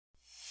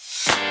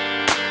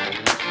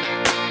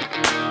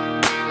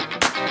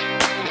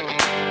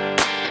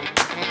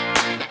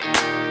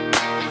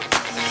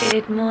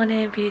Good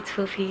morning,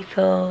 beautiful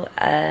people.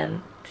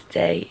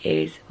 Today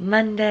is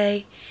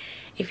Monday.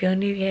 If you're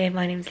new here,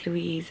 my name's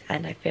Louise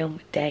and I film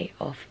day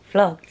off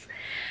vlogs.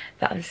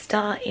 But I'm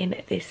starting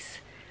this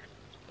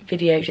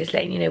video just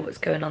letting you know what's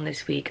going on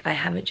this week. I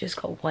haven't just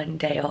got one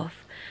day off.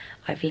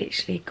 I've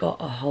literally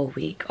got a whole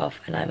week off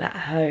and I'm at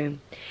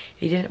home.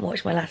 If you didn't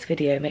watch my last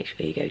video, make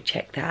sure you go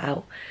check that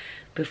out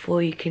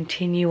before you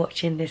continue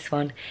watching this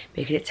one,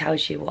 because it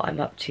tells you what I'm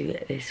up to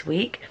this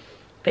week.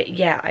 But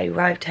yeah, I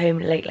arrived home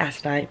late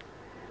last night,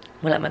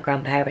 well, at my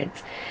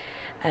grandparents',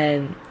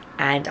 and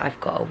I've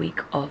got a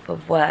week off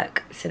of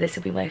work. So this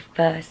will be my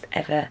first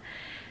ever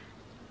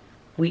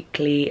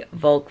weekly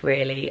vlog,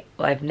 really.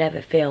 I've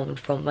never filmed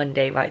from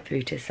Monday right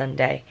through to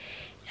Sunday,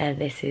 and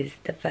this is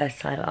the first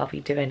time I'll be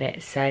doing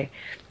it. So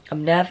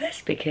I'm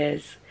nervous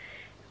because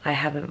I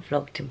haven't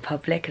vlogged in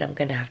public, and I'm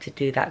going to have to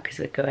do that because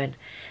we're going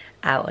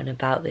out and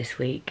about this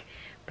week.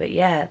 But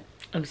yeah,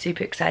 I'm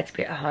super excited to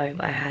be at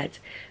home. I had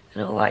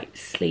an alright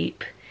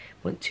sleep,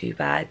 wasn't too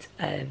bad.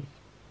 I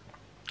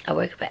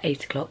woke up at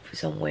 8 o'clock for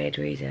some weird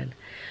reason,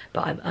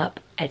 but I'm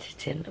up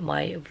editing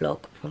my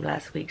vlog from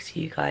last week so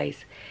you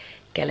guys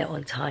get it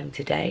on time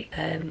today.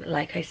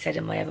 Like I said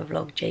in my other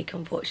vlog, Jake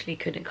unfortunately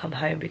couldn't come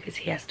home because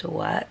he has to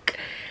work.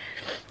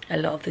 A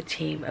lot of the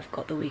team have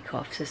got the week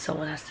off, so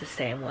someone has to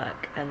stay and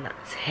work, and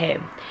that's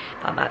him.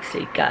 But I'm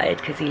absolutely gutted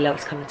because he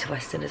loves coming to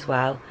Weston as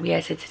well. Yeah,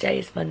 so today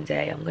is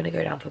Monday. I'm going to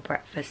go down for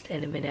breakfast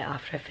in a minute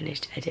after I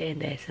finished editing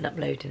this and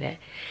uploading it.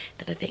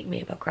 Then I think me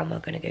and my grandma are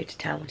going to go to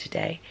town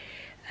today.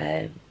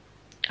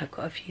 I've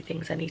got a few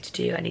things I need to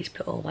do. I need to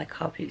put all my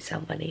car boot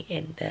sale money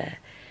in the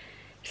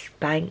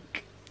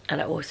bank,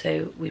 and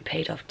we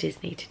paid off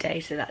Disney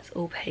today, so that's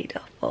all paid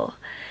off for.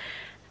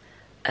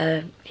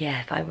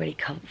 Yeah, if I'm really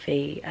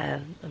comfy,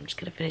 I'm just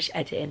gonna finish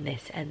editing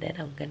this and then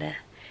I'm gonna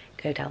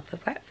go down for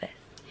breakfast.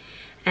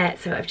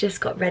 So I've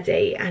just got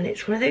ready, and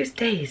it's one of those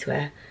days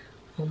where,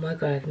 oh my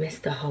god, I've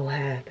missed the whole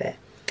hair, but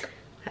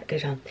that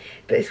goes on.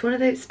 But it's one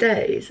of those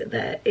days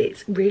that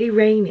it's really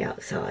rainy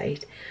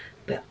outside,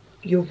 but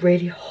you're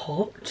really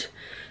hot.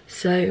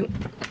 So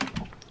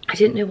I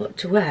didn't know what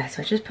to wear,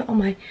 so I just put on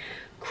my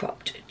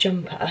cropped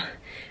jumper,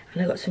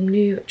 and I got some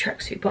new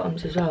tracksuit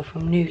bottoms as well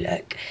from New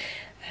Look.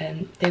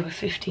 They were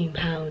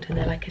 £15 and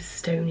they're like a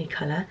stony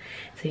colour.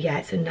 So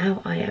yeah, so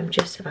now I am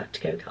just about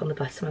to go get on the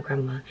bus to my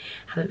grandma.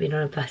 Haven't been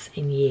on a bus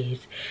in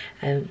years.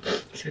 So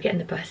we're getting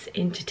the bus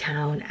into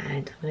town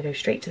and I'm going to go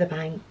straight to the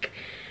bank,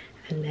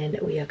 and then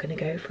we are going to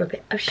go for a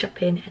bit of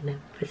shopping and then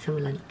for some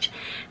lunch.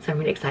 So I'm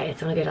really excited.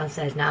 So I'm going to go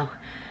downstairs now,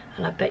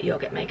 and I bet you'll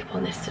get makeup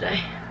on this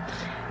today.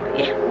 But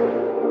yeah.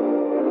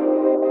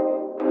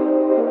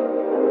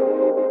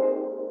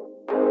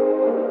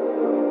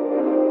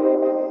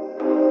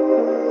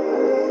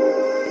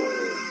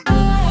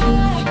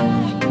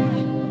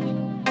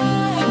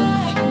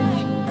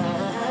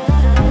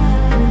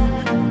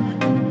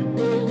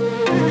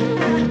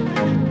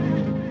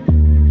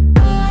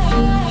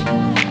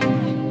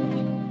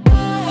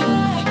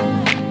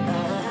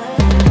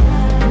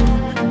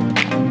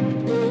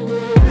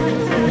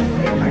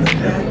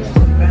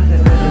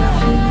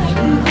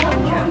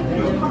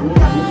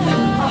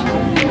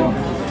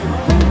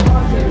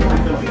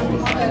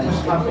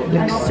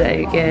 Looks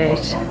so good.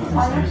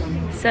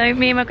 So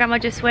me and my grandma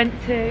just went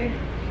to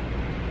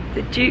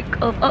the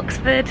Duke of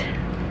Oxford.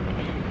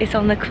 It's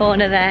on the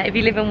corner there. If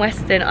you live in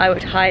Weston, I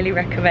would highly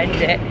recommend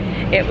it.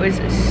 It was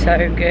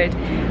so good.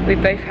 We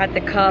both had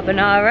the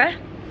carbonara.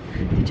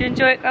 Did you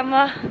enjoy it,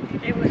 Grandma?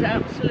 It was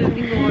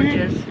absolutely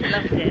gorgeous.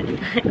 Loved it.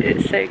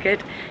 It's so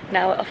good.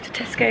 Now we're off to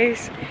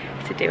Tesco's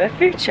to do a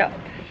food shop.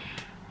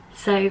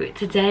 So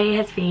today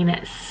has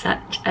been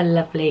such a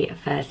lovely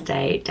first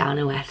day down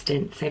in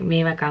Weston. So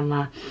me and my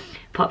grandma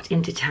popped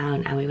into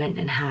town and we went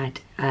and had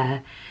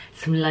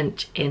some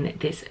lunch in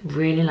this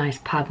really nice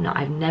pub. Now,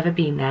 I've never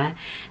been there,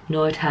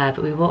 nor had her,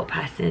 but we walked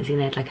past and seen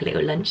they had like a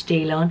little lunch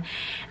deal on,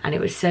 and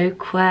it was so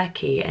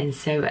quirky and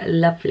so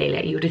lovely.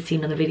 Like you would have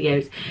seen on the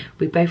videos,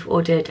 we both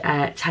ordered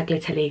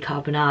tagliatelle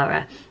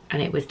carbonara,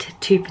 and it was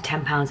 2 for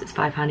 £10, it's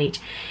 £5 each.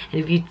 And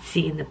if you'd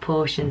seen the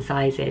portion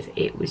sizes,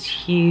 it was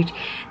huge.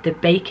 The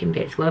bacon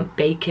bits weren't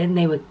bacon,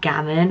 they were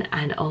gammon,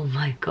 and oh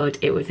my god,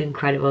 it was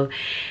incredible.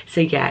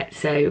 So yeah,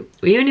 so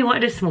we only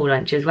wanted a small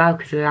lunch as well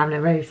because we were having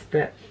a roast,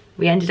 but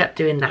we ended up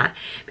doing that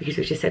because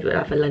we just said we'd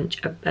have a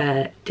lunch,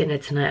 dinner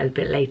tonight a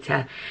bit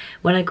later.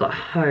 When I got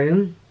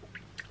home,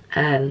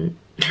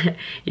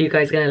 you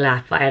guys are gonna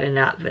laugh, but I had a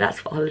nap, but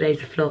that's what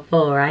holidays are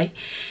for, right?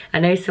 I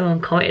know someone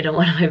commented on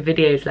one of my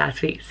videos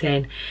last week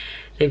saying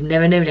they've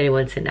never known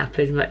anyone to nap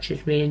as much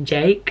as me and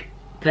Jake,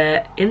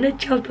 but in the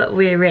job that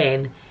we're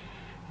in,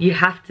 you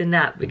have to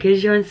nap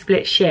because you're on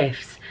split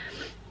shifts.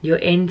 You're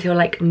in till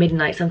like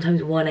midnight,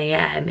 sometimes 1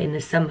 AM in the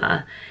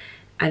summer,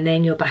 and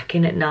then you're back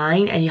in at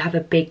 9, and you have a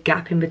big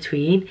gap in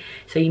between,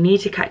 so you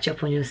need to catch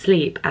up on your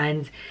sleep.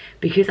 And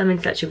because I'm in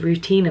such a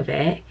routine of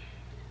it,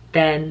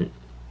 then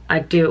I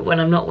do it when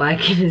I'm not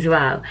working as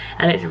well,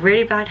 and it's a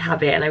really bad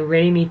habit and I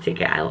really need to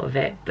get out of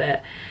it.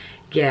 But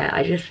yeah,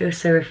 I just feel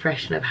so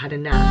refreshed and I've had a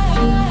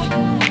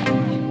nap.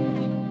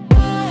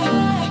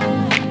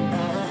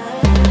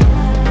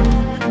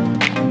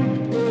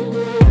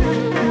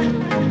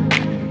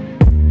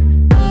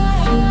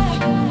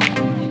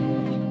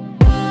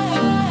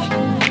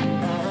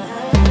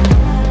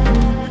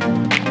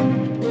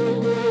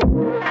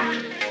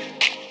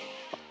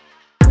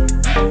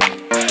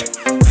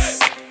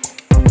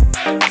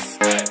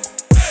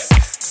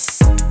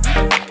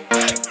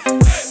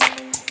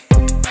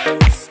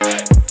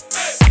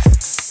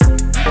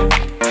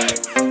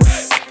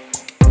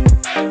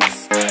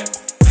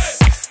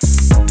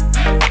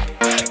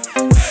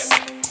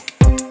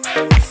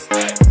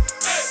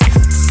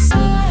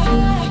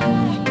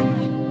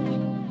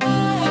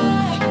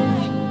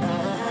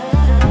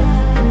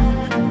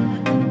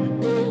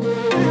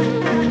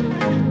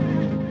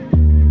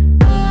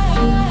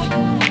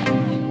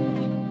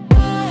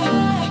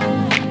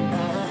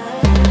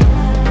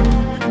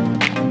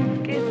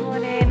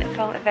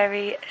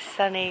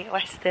 Granny,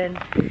 Weston.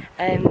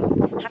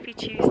 Happy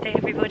Tuesday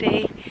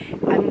everybody.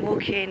 I'm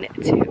walking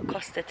to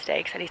Costa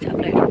today because I need to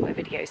upload all my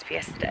videos for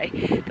yesterday.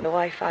 The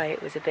Wi-Fi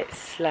was a bit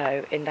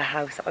slow in the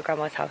house, at my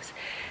grandma's house,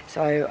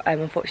 so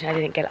unfortunately I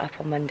didn't get it up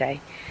on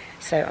Monday.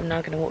 So I'm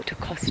now going to walk to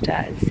Costa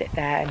and sit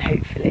there, and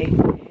hopefully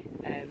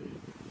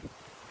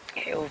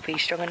it will be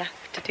strong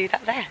enough to do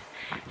that there.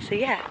 So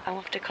yeah, I'm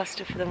off to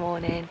Costa for the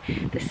morning.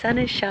 The sun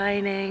is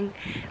shining,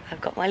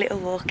 I've got my little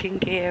walking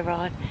gear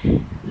on,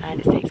 and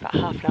it takes about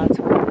half an hour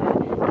to walk there,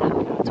 half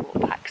an hour to walk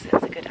back, so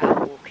it's a good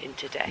hour walking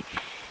today.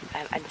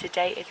 And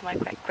today is my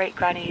great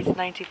granny's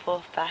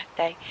 94th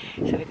birthday,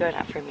 so we're going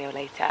out for a meal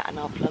later, and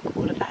I'll vlog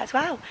all of that as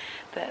well.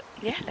 But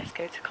yeah, let's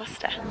go to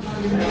Costa.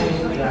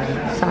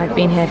 So I've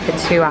been here for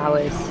 2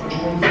 hours.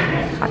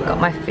 I've got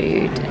my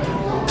food,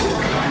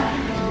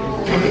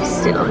 and it's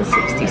still on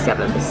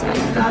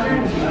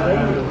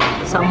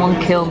 67%. Someone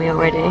killed me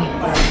already,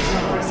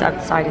 so I've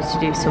decided to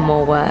do some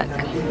more work.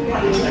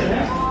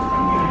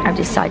 I've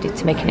decided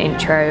to make an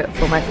intro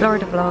for my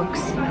Florida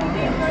vlogs.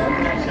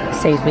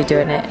 Saves me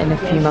doing it in a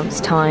few months'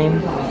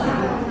 time.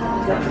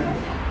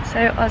 So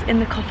I was in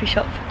the coffee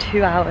shop for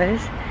 2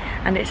 hours,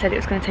 and it said it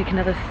was going to take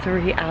another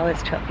 3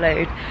 hours to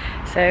upload.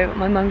 So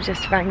my mum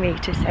just rang me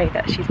to say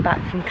that she's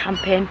back from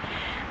camping,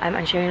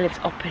 and she only lives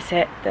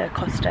opposite the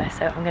Costa,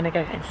 so I'm going to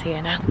go and see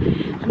her now.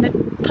 And the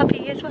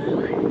puppy as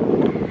well.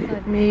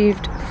 I've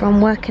moved from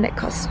working at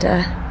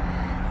Costa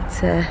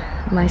to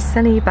my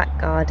sunny back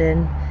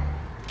garden.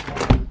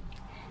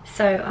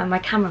 So my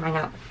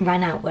camera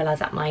ran out while I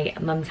was at my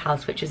mum's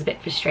house, which was a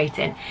bit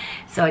frustrating.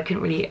 So I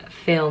couldn't really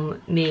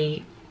film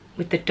me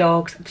with the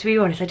dogs. To be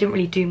honest, I didn't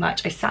really do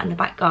much. I sat in the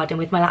back garden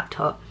with my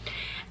laptop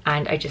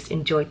and I just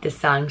enjoyed the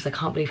sun, because I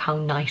can't believe how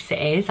nice it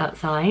is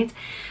outside.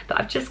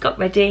 But I've just got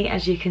ready,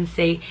 as you can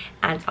see,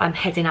 and I'm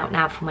heading out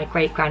now for my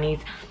great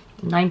granny's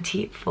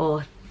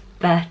 94th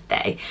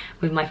birthday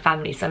with my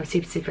family. So I'm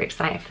super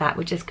excited for that.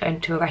 We're just going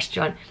to a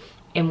restaurant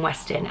in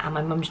Weston, and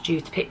my mum's due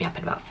to pick me up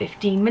in about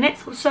 15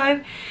 minutes or so.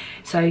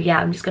 So yeah,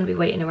 I'm just going to be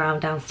waiting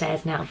around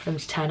downstairs now for them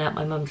to turn up.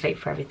 My mum's late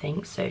for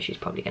everything, so she's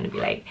probably going to be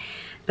late.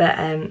 But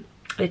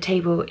the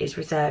table is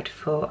reserved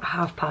for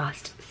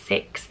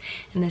 6:30,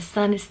 and the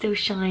sun is still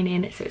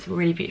shining, so it's a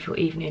really beautiful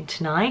evening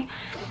tonight.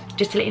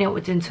 Just to let you know what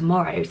we're doing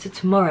tomorrow. So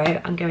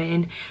tomorrow I'm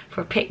going for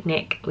a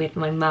picnic with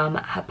my mum,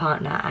 her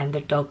partner and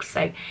the dogs.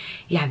 So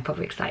yeah, I'm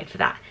probably excited for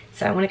that.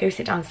 So I want to go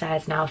sit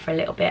downstairs now for a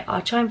little bit.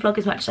 I'll try and vlog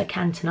as much as I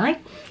can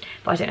tonight,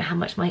 but I don't know how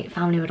much my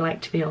family would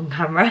like to be on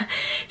camera.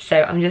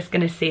 So I'm just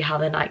going to see how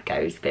the night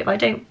goes. But if I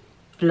don't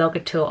vlog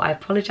at all, I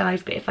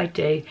apologise. But if I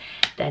do,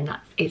 then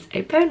that is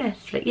a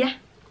bonus. But yeah,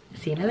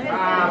 see you in a little bit.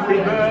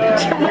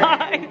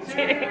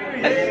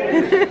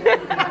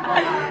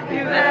 Happy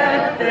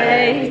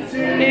birthday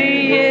to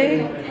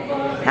you.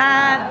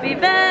 Happy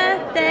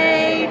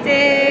birthday,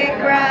 dear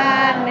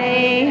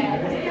Granny.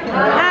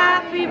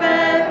 Happy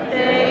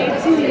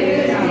birthday to you.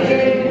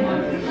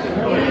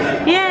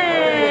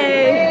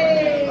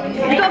 Yay!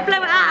 You gotta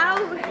blow it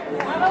out.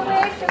 I'm a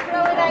wish to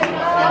blow it out.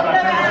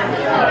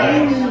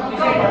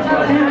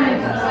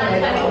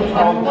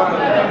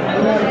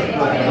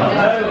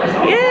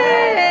 Yay!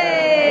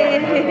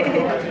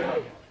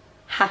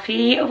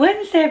 Happy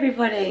Wednesday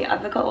everybody. I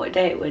forgot what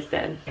day it was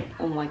then.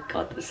 Oh my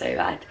god, that's so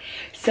bad.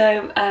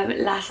 So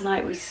last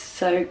night was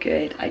so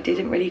good. I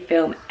didn't really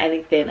film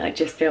anything. I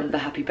just filmed the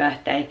happy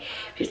birthday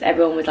because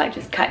everyone was like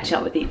just catching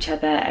up with each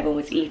other. Everyone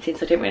was eating,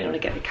 so I didn't really want to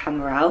get the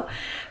camera out.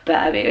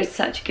 But it was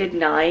such a good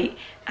night,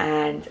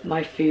 and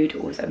my food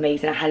was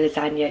amazing. I had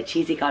lasagna,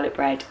 cheesy garlic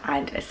bread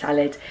and a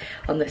salad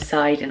on the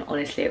side, and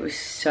honestly it was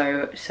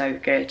so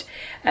good.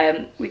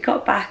 We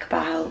got back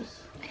about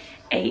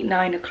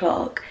 8-9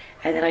 o'clock,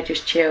 and then I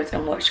just chilled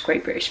and watched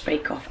Great British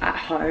Bake Off at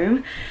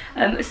home.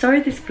 Sorry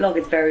this vlog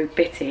is very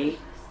bitty.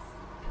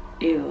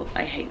 Ew,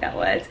 I hate that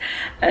word.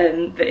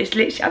 But it's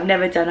literally, I've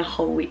never done a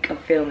whole week of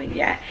filming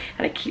yet,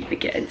 and I keep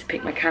forgetting to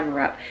pick my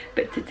camera up.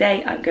 But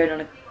today I'm going on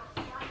a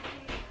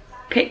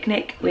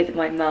picnic with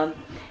my mum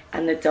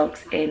and the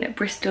dogs in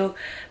Bristol,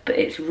 but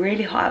it's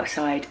really hot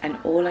outside and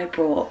all I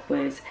brought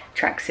was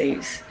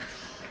tracksuits.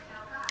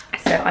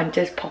 So I'm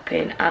just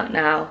popping out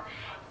now.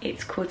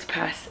 It's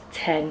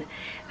 10:15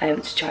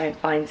 to try and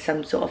find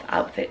some sort of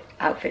outfit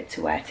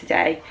to wear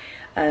today,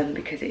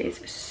 because it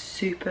is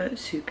super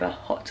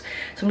hot.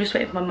 So I'm just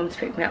waiting for my mum to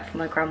pick me up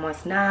from my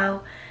grandma's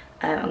now.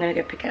 I'm gonna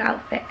go pick an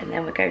outfit, and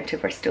then we're going to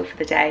Bristol for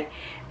the day,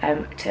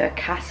 to a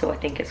castle I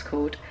think it's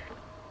called.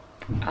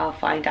 I'll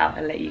find out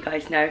and let you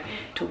guys know,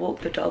 to walk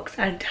the dogs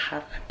and to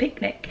have a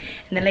picnic.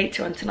 And then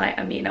later on tonight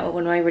I'm meeting up with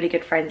one of my really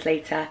good friends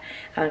later,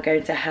 and I'm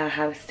going to her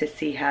house to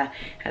see her,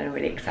 and I'm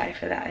really excited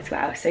for that as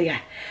well. So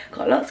yeah,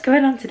 got lots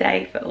going on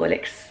today, but all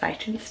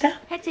exciting stuff.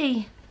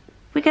 Eddie,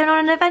 we're going on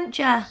an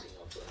adventure.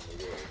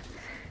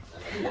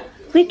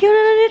 We're going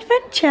on an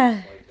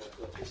adventure.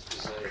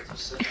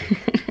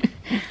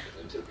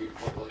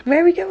 Where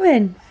are we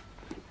going?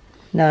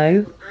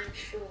 No.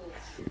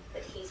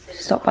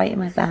 Stop biting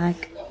my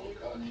bag.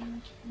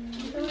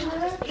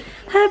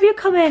 Herb, you're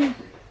coming.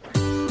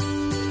 We're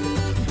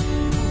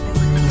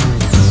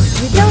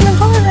going on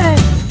holiday.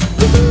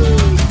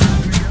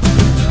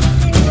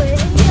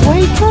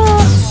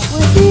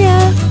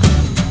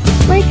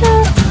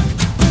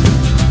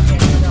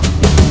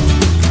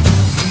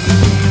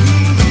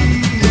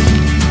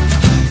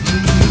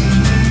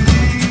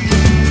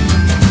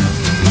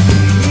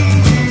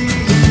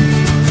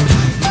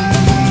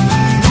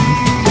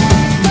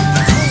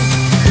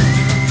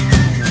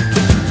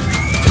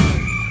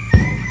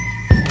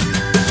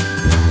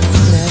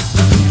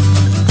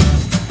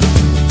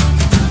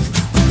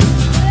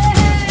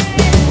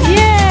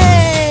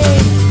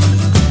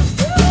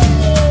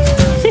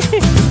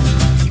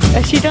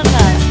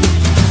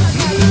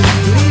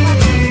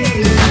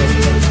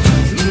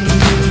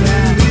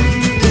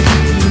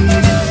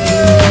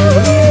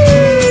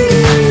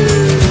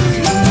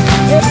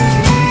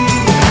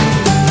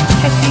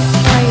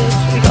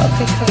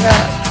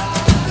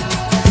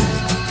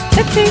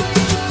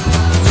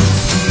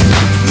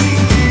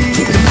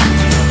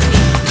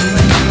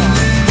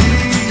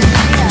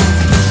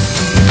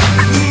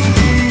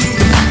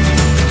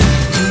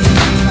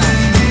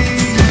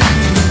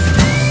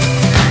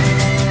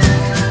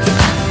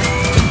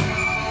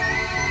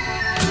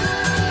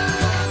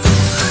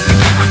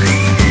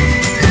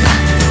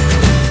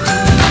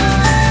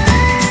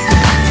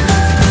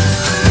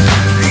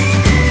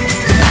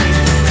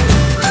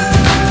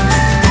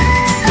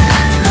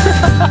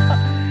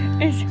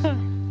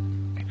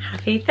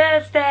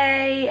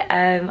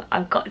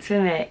 I've got to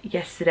admit,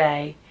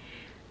 yesterday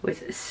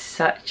was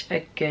such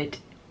a good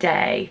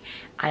day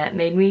and it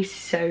made me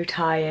so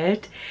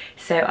tired.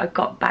 So I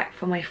got back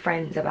from my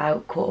friends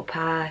about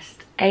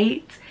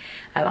 8:15.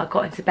 I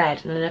got into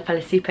bed and then I fell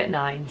asleep at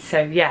 9.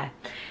 So yeah,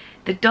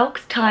 the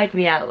dogs tired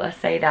me out, I'll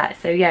say that.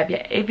 So yeah,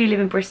 if you live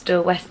in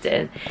Bristol,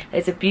 Weston,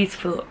 there's a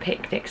beautiful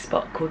picnic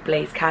spot called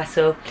Blaze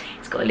Castle.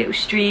 It's got a little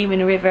stream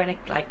and a river and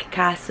like a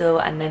castle,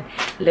 and then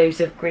loads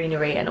of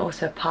greenery and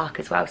also a park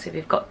as well. So if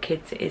you've got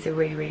kids, it is a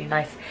really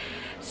nice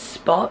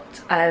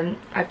spot.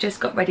 I've just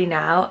got ready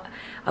now.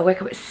 I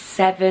woke up at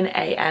 7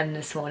 AM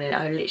this morning.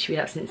 I've literally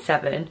been up since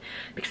 7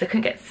 because I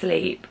couldn't get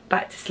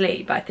back to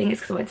sleep. But I think it's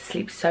because I went to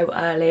sleep so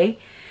early.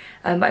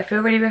 But I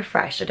feel really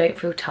refreshed. I don't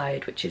feel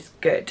tired, which is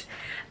good.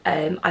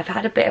 I've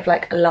had a bit of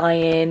like a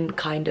lie-in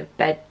kind of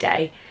bed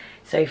day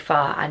so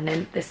far, and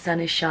then the sun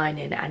is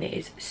shining and it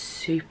is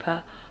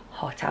super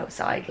hot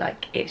outside.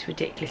 Like, it's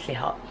ridiculously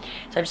hot.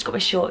 So I've just got my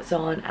shorts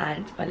on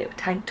and my little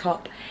tank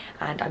top,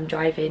 and I'm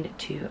driving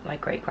to my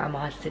great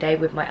grandma's today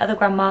with my other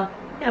grandma.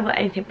 I haven't got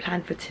anything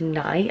planned for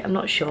tonight. I'm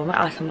not sure. I might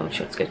ask my mum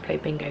sure to go to play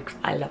bingo because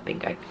I love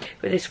bingo.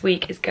 But this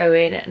week is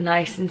going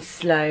nice and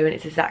slow and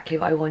it's exactly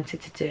what I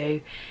wanted to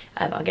do.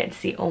 I'm getting to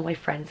see all my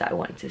friends that I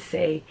wanted to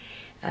see.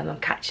 I'm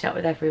catching up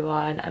with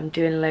everyone. I'm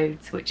doing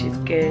loads, which is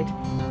good.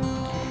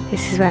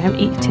 This is where I'm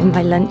eating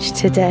my lunch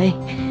today.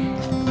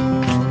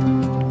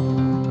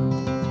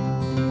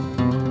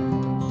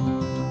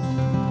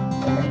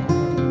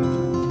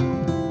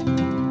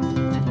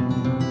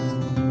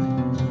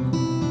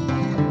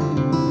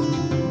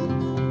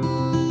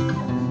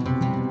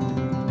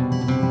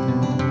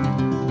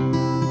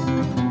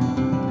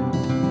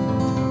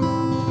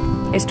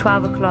 It's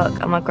 12 o'clock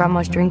and my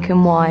grandma's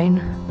drinking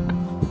wine.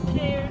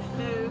 Cheers,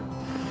 Lou.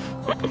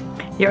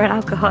 You're an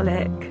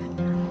alcoholic.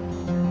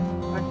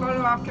 I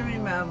follow after me,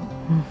 mum.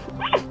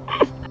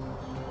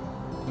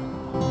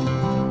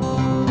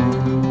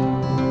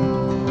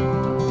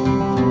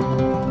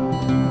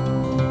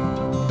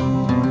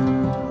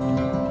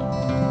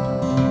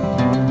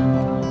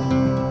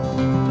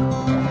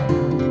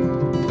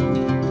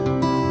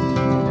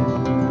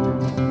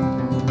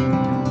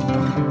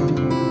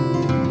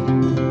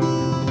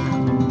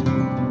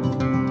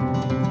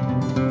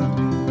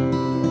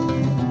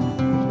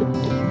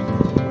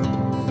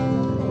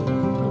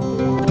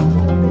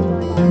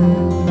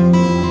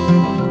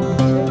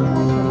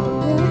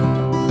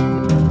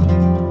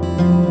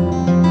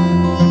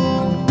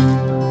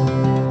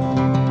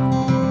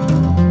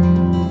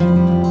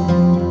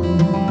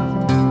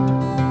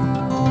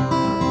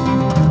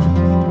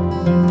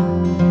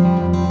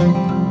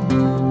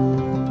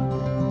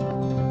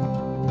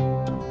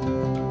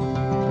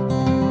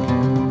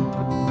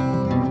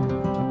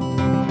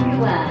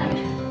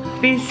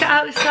 Been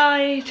sat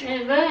outside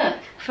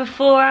for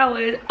 4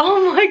 hours.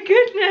 Oh my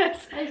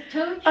goodness!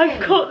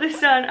 I've caught the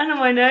sun and on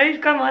my nose.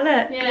 Grandma,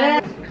 look.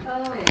 Yeah.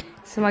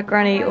 So my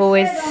granny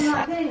always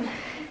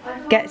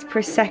gets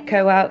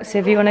Prosecco out. So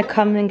if you want to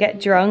come and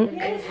get drunk,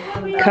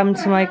 come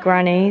to my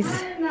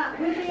granny's.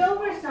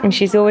 And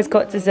she's always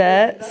got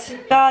desserts.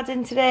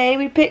 Garden today,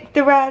 we picked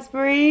the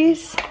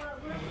raspberries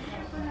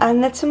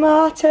and the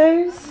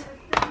tomatoes.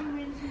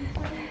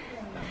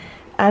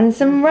 And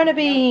some runner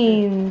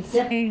beans.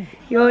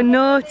 You're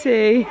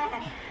naughty.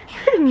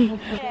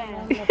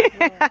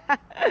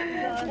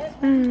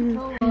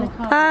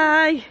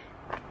 Hi.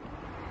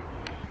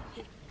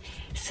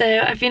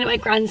 So I've been at my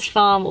grand's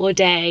farm all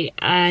day,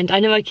 and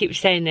I know I keep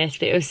saying this,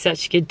 but it was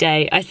such a good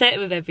day. I say it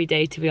with every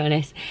day, to be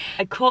honest.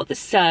 I caught the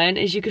sun,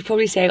 as you could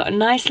probably see. I got a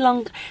nice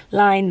long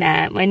line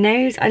there. My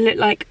nose, I look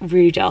like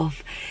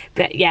Rudolph.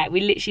 But yeah,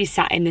 we literally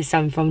sat in the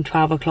sun from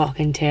 12 o'clock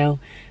until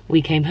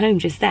we came home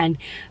just then.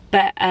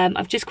 But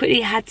I've just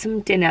quickly had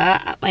some dinner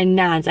at my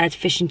nan's. I had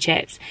fish and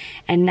chips,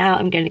 and now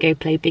I'm going to go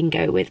play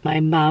bingo with my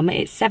mum.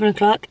 It's 7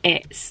 o'clock.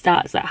 It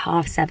starts at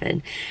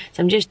 7:30.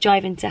 So I'm just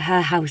driving to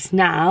her house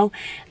now,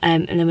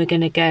 and then we're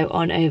going to go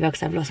on over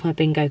because I've lost my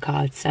bingo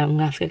card, so I'm going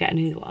to have to go get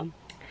another one.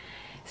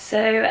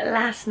 So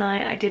last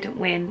night I didn't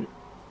win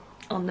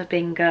on the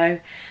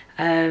bingo.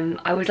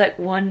 I was like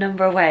one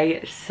number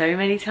away so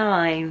many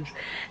times,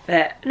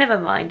 but never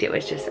mind, it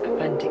was just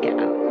fun to get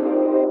out.